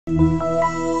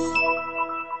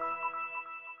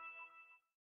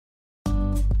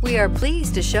We are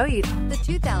pleased to show you the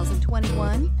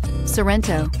 2021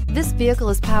 Sorento. This vehicle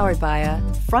is powered by a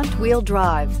front-wheel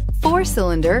drive,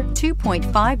 4-cylinder,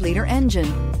 2.5-liter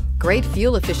engine. Great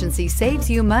fuel efficiency saves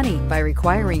you money by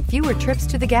requiring fewer trips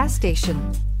to the gas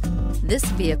station. This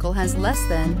vehicle has less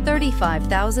than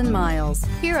 35,000 miles.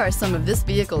 Here are some of this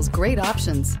vehicle's great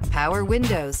options: power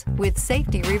windows with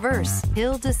safety reverse,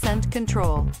 hill descent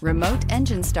control, remote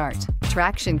engine start,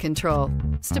 traction control,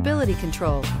 stability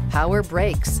control, power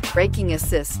brakes, braking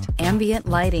assist, ambient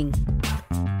lighting.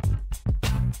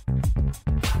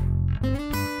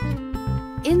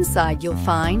 Inside you'll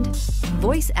find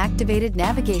voice-activated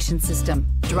navigation system,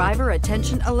 driver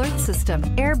attention alert system,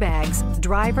 airbags,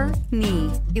 driver, knee,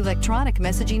 electronic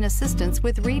messaging assistance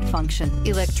with read function,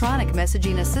 electronic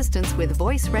messaging assistance with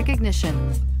voice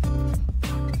recognition.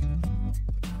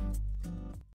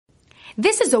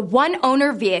 This is a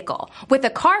one-owner vehicle with a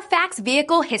Carfax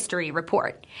Vehicle History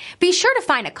Report. Be sure to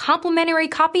find a complimentary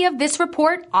copy of this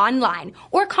report online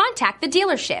or contact the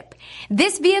dealership.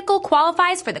 This vehicle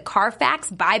qualifies for the Carfax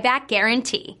Buyback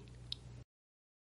Guarantee.